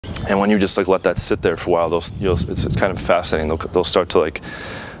And when you just like let that sit there for a while, it's kind of fascinating. They'll start to like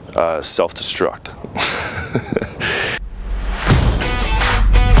self-destruct.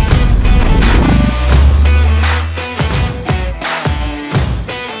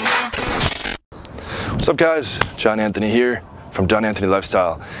 What's up guys, John Anthony here from John Anthony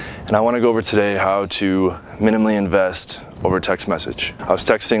Lifestyle, and I want to go over today how to minimally invest over text message. I was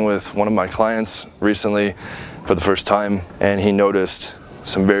texting with one of my clients recently for the first time, and he noticed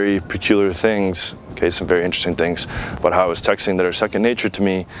some very peculiar things, okay, some very interesting things about how I was texting that are second nature to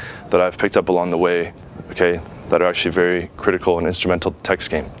me that I've picked up along the way, okay, that are actually very critical and instrumental to the text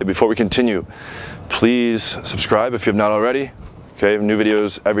game. Before we continue, please subscribe if you have not already. Okay, new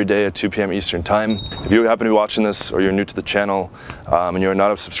videos every day at 2 p.m. Eastern Time. If you happen to be watching this or you're new to the channel and you're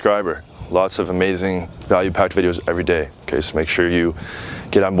not a subscriber, lots of amazing value-packed videos every day. Okay, so make sure you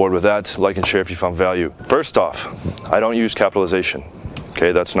get on board with that. Like and share if you found value. First off, I don't use capitalization.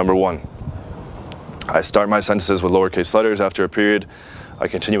 Okay, that's number one. I start my sentences with lowercase letters. After a period, I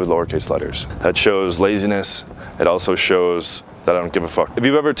continue with lowercase letters. That shows laziness. It also shows that I don't give a fuck. If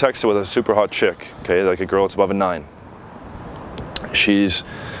you've ever texted with a super hot chick, okay, like a girl that's above a 9, she's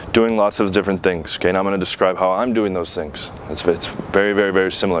doing lots of different things, okay, and I'm going to describe how I'm doing those things. It's very, very,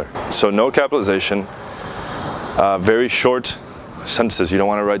 very similar. So no capitalization, very short sentences. You don't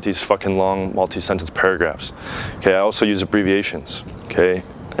want to write these fucking long multi-sentence paragraphs. Okay, I also use abbreviations, okay,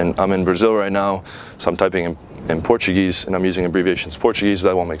 and I'm in Brazil right now, so I'm typing in Portuguese, and I'm using abbreviations. Portuguese,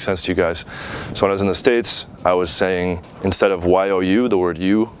 that won't make sense to you guys. So when I was in the States, I was saying, instead of Y-O-U, the word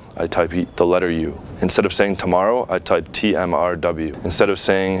you, I type the letter U. Instead of saying tomorrow, I type T-M-R-W. Instead of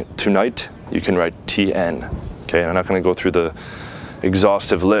saying tonight, you can write T-N. Okay, and I'm not going to go through the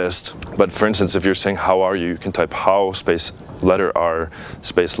exhaustive list, but for instance, if you're saying how are you, you can type how space letter R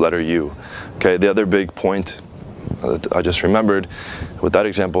space letter U. Okay, the other big point that I just remembered with that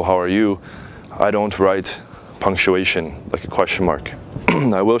example, how are you, I don't write punctuation like a question mark.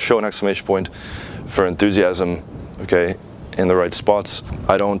 I will show an exclamation point for enthusiasm, okay, in the right spots.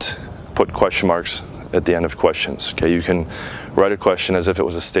 I don't put question marks at the end of questions. Okay, you can write a question as if it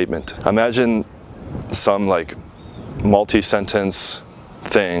was a statement. Imagine some like multi-sentence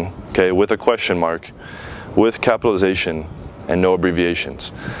thing, okay, with a question mark, with capitalization and no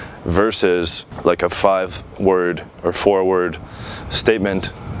abbreviations, versus like a 5-word or 4-word statement,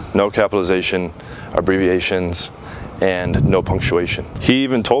 no capitalization, abbreviations, and no punctuation. He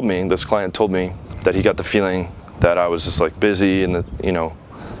even told me, this client told me, that he got the feeling that I was just like busy and that, you know,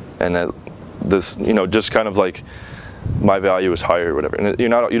 and that this, you know, just kind of like my value is higher or whatever. And you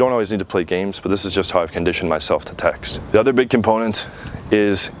don't always need to play games, but this is just how I've conditioned myself to text. The other big component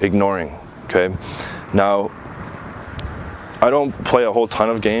is ignoring, okay? Now, I don't play a whole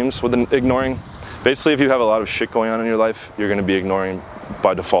ton of games with ignoring. Basically, if you have a lot of shit going on in your life, you're gonna be ignoring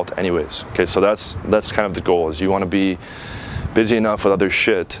by default anyways. Okay, so that's kind of the goal, is you wanna be busy enough with other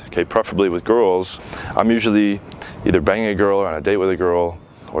shit, okay, preferably with girls. I'm usually either banging a girl or on a date with a girl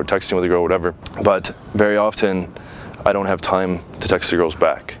or texting with a girl, whatever, but very often I don't have time to text the girls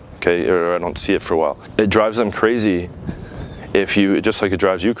back, okay, or I don't see it for a while. It drives them crazy just like it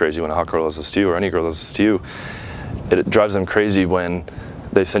drives you crazy when a hot girl does this to you or any girl does this to you. It drives them crazy when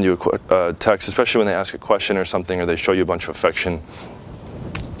they send you a text, especially when they ask a question or something, or they show you a bunch of affection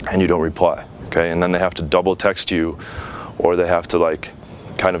and you don't reply, okay, and then they have to double text you, or they have to like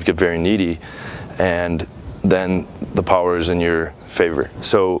kind of get very needy, and then the power is in your favor.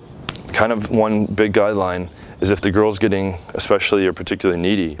 So kind of one big guideline is if the girl's getting especially or particularly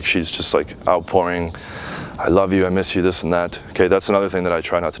needy, she's just like outpouring, I love you, I miss you, this and that, okay, that's another thing that I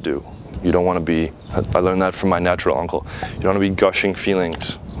try not to do. You don't want to be, I learned that from my natural uncle, you don't want to be gushing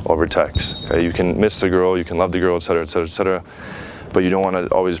feelings over text, okay? You can miss the girl, you can love the girl, etc., etc., etc., but you don't want to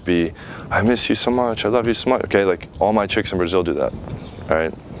always be, I miss you so much, I love you so much. Okay, like all my chicks in Brazil do that, all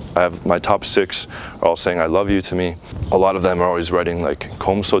right? I have my top 6 are all saying I love you to me. A lot of them are always writing like,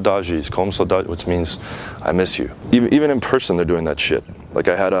 como saudades, which means I miss you. Even in person, they're doing that shit. Like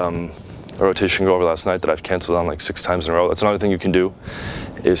I had a rotation go over last night that I've canceled on like 6 times in a row. That's another thing you can do,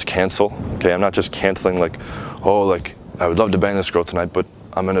 is cancel. Okay, I'm not just canceling like, oh, like I would love to bang this girl tonight, but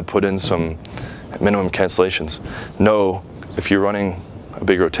I'm gonna put in some minimum cancellations. No, if you're running a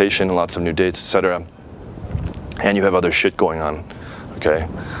big rotation, lots of new dates, etc., and you have other shit going on, okay?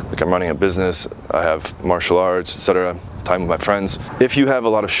 Like I'm running a business, I have martial arts, etc., time with my friends. If you have a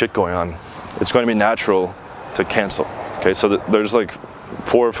lot of shit going on, it's going to be natural to cancel, okay? So there's like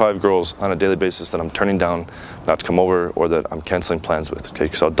 4 or 5 girls on a daily basis that I'm turning down not to come over, or that I'm canceling plans with, okay?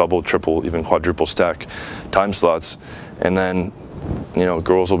 Because I'll double, triple, even quadruple stack time slots, and then, you know,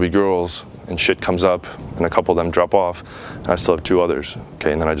 girls will be girls, and shit comes up and a couple of them drop off, and I still have 2 others,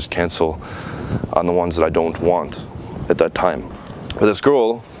 okay, and then I just cancel on the ones that I don't want at that time. But this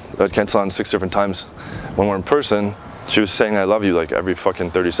girl that I'd cancel on 6 different times when we're in person, she was saying I love you like every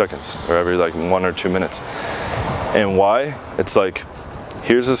fucking 30 seconds or every like 1 or 2 minutes. And why? It's like,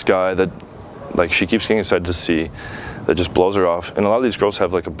 here's this guy that like she keeps getting excited to see, that just blows her off. And a lot of these girls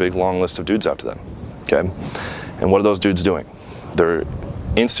have like a big long list of dudes after them, okay? And what are those dudes doing? They're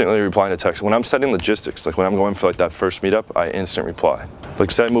instantly replying to text. When I'm setting logistics, like when I'm going for like that first meetup, I instant reply.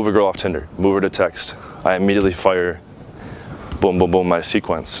 Like say I move a girl off Tinder, move her to text, I immediately fire, boom, boom, boom, my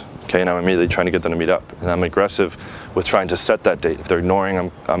sequence. Okay, and I'm immediately trying to get them to meet up. And I'm aggressive with trying to set that date. If they're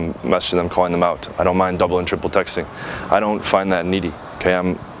ignoring, I'm messaging them, calling them out. I don't mind double and triple texting. I don't find that needy. Okay,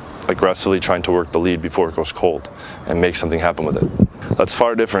 I'm aggressively trying to work the lead before it goes cold and make something happen with it. That's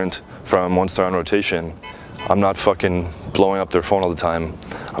far different from 1 star on rotation. I'm not fucking blowing up their phone all the time.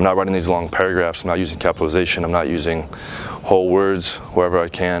 I'm not writing these long paragraphs. I'm not using capitalization. I'm not using whole words wherever I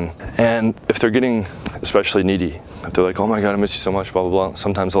can. And if they're getting especially needy, if they're like, oh my God, I miss you so much, blah, blah, blah,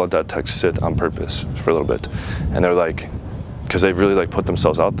 sometimes I'll let that text sit on purpose for a little bit. And they're like, because they've really like put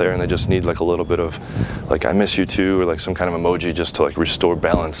themselves out there and they just need like a little bit of like, I miss you too, or like some kind of emoji just to like restore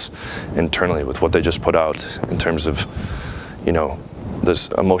balance internally with what they just put out in terms of, you know, this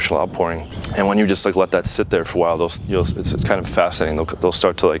emotional outpouring. And when you just like let that sit there for a while, it's kind of fascinating. They'll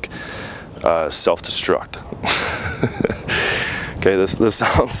start to like self-destruct. Okay, this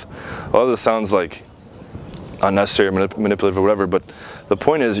sounds, a lot of this sounds like unnecessary or manipulative or whatever, but the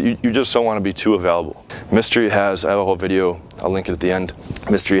point is you just don't want to be too available. Mystery has, I have a whole video, I'll link it at the end.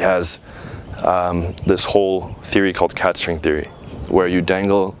 Mystery has this whole theory called cat string theory, where you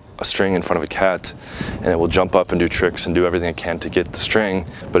dangle a string in front of a cat and it will jump up and do tricks and do everything it can to get the string,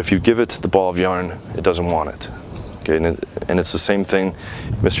 but if you give it the ball of yarn, it doesn't want it. Okay, and it's the same thing.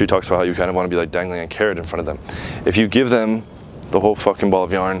 Mystery talks about how you kind of want to be like dangling a carrot in front of them. If you give them the whole fucking ball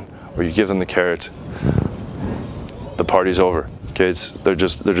of yarn, or you give them the carrot, the party's over. Okay,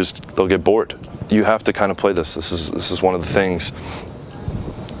 they'll get bored. You have to kind of play this. This is one of the things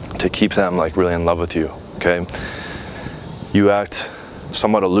to keep them like really in love with you. Okay, you act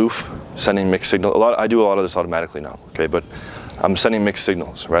somewhat aloof, sending mixed signals. I do a lot of this automatically now. Okay, but I'm sending mixed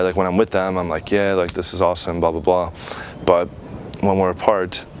signals, right? Like when I'm with them, I'm like, yeah, like this is awesome, blah blah blah. But when we're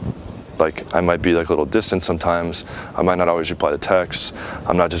apart, like I might be like a little distant sometimes. I might not always reply to texts.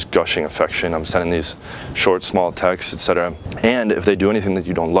 I'm not just gushing affection. I'm sending these short, small texts, etc. And if they do anything that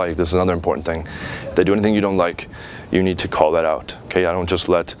you don't like, this is another important thing. If they do anything you don't like, you need to call that out. Okay, I don't just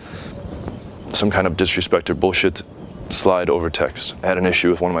let some kind of disrespect or bullshit slide over text. I had an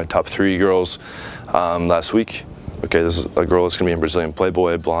issue with one of my top 3 girls last week. Okay, this is a girl that's gonna be in Brazilian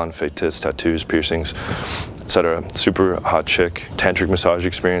Playboy, blonde, fake tits, tattoos, piercings, etc. Super hot chick, tantric massage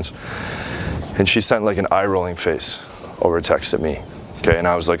experience. And she sent like an eye-rolling face over text at me. Okay, and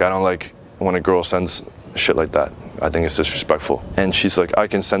I was like, I don't like when a girl sends shit like that. I think it's disrespectful. And she's like, I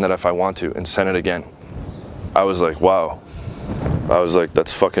can send that if I want to, and send it again. I was like, wow. I was like,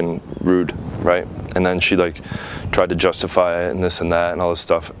 that's fucking rude, right? And then she like tried to justify it and this and that and all this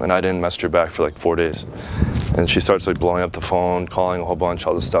stuff, and I didn't message her back for like 4 days. And she starts like blowing up the phone, calling a whole bunch,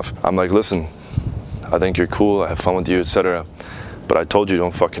 all this stuff. I'm like, listen, I think you're cool, I have fun with you, etc. But I told you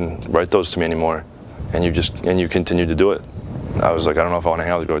don't fucking write those to me anymore, and you continue to do it. I was like, I don't know if I want to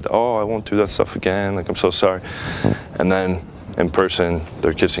hang out with you. Oh, I won't do that stuff again. Like, I'm so sorry. And then in person,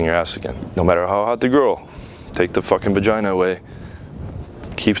 they're kissing your ass again. No matter how hot the girl, take the fucking vagina away.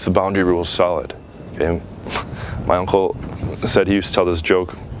 Keep the boundary rules solid. Okay. My uncle said he used to tell this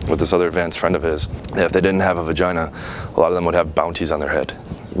joke with this other advanced friend of his, that if they didn't have a vagina, a lot of them would have bounties on their head.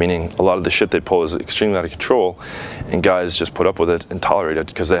 Meaning a lot of the shit they pull is extremely out of control, and guys just put up with it and tolerate it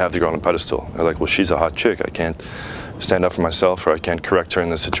because they have the girl on a pedestal. They're like, well, she's a hot chick. I can't stand up for myself, or I can't correct her in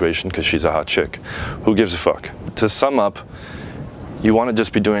this situation because she's a hot chick. Who gives a fuck? To sum up, you want to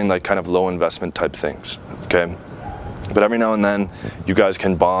just be doing like kind of low investment type things, okay? But every now and then, you guys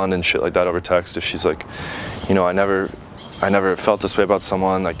can bond and shit like that over text. If she's like, you know, I never felt this way about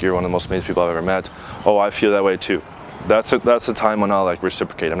someone, like you're one of the most amazing people I've ever met. Oh, I feel that way too. That's a time when I'll like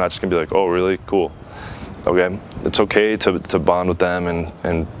reciprocate. I'm not just gonna be like, oh, really? Cool. Okay, it's okay to bond with them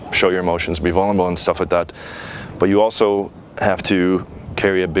and show your emotions, be vulnerable and stuff like that. But you also have to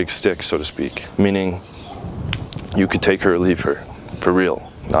carry a big stick, so to speak. Meaning, you could take her or leave her, for real,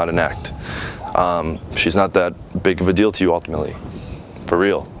 not an act. She's not that big of a deal to you ultimately, for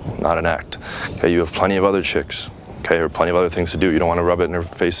real, not an act. Okay, you have plenty of other chicks, okay, or plenty of other things to do. You don't want to rub it in her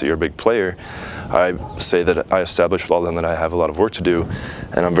face that you're a big player. I say that I establish with all of them that I have a lot of work to do,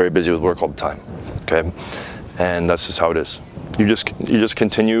 and I'm very busy with work all the time, okay? And that's just how it is. You just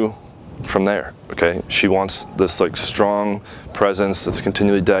continue from there, okay? She wants this like strong presence that's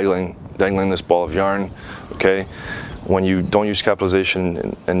continually dangling this ball of yarn, okay? When you don't use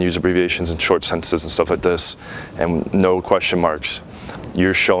capitalization and use abbreviations and short sentences and stuff like this, and no question marks,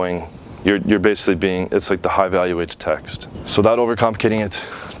 you're showing, you're basically being, it's like the high value way to text. So without overcomplicating it,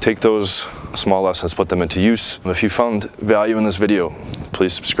 take those small lessons, put them into use. If you found value in this video,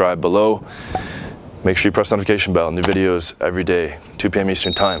 please subscribe below. Make sure you press the notification bell. New videos every day, 2 p.m.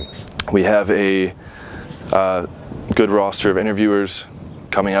 Eastern time. We have a good roster of interviewers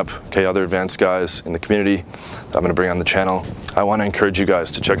coming up, okay, other advanced guys in the community that I'm gonna bring on the channel. I wanna encourage you guys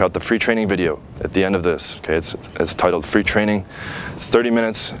to check out the free training video at the end of this, okay? It's titled Free Training. It's 30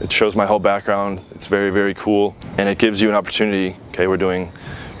 minutes, it shows my whole background. It's very, very cool. And it gives you an opportunity, okay? We're doing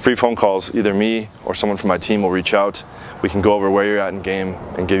free phone calls. Either me or someone from my team will reach out. We can go over where you're at in game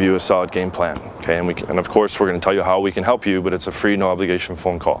and give you a solid game plan, okay? And of course, we're gonna tell you how we can help you, but it's a free, no obligation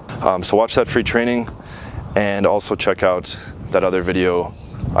phone call. So watch that free training and also check out that other video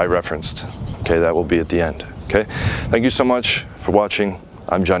I referenced, okay? That will be at the end, okay? Thank you so much for watching.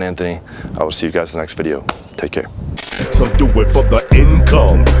 I'm John Anthony. I will see you guys in the next video. Take care. Some do it for the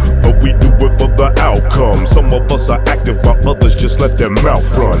income, but we do it for the outcome. Some of us are active while others just let their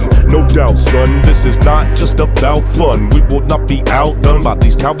mouth run. No doubt, son, this is not just about fun. We will not be outdone by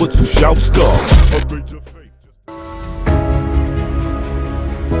these cowards who shout scum.